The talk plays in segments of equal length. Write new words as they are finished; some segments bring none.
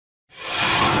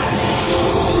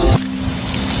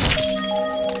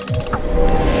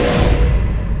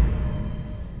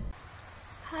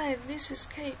this is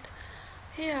Kate.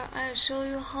 Here I'll show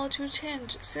you how to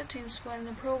change settings when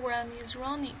the program is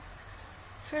running.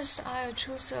 First, I'll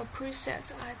choose a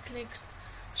preset. I click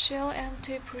Shell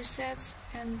Empty Presets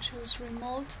and choose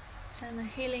Remote and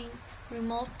Healing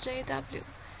Remote JW.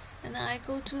 And I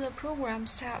go to the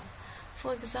Programs tab.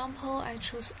 For example, I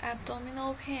choose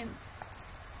Abdominal Pain.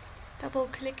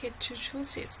 Double-click it to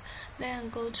choose it, then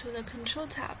go to the Control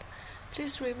tab.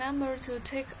 Please remember to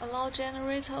tick Allow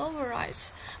Generator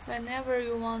Overrides whenever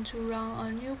you want to run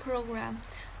a new program.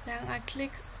 Then I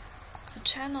click a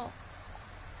channel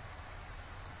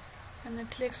and I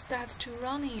click Start to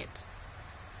running it.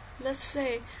 Let's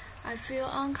say I feel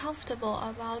uncomfortable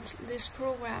about this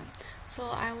program, so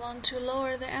I want to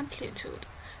lower the amplitude.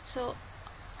 So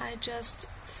I just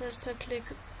first click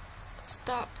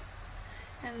Stop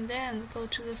and then go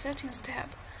to the Settings tab.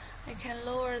 I can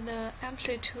lower the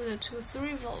amplitude to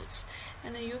 3 volts,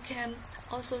 and you can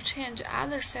also change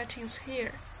other settings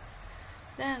here.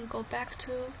 Then go back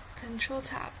to Control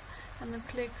tab and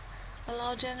click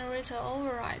Allow Generator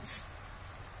Overrides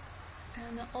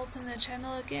and open the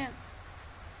channel again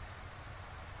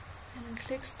and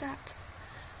click Start.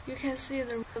 You can see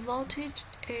the voltage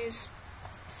is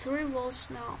 3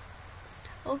 volts now.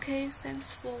 Okay,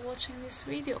 thanks for watching this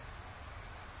video.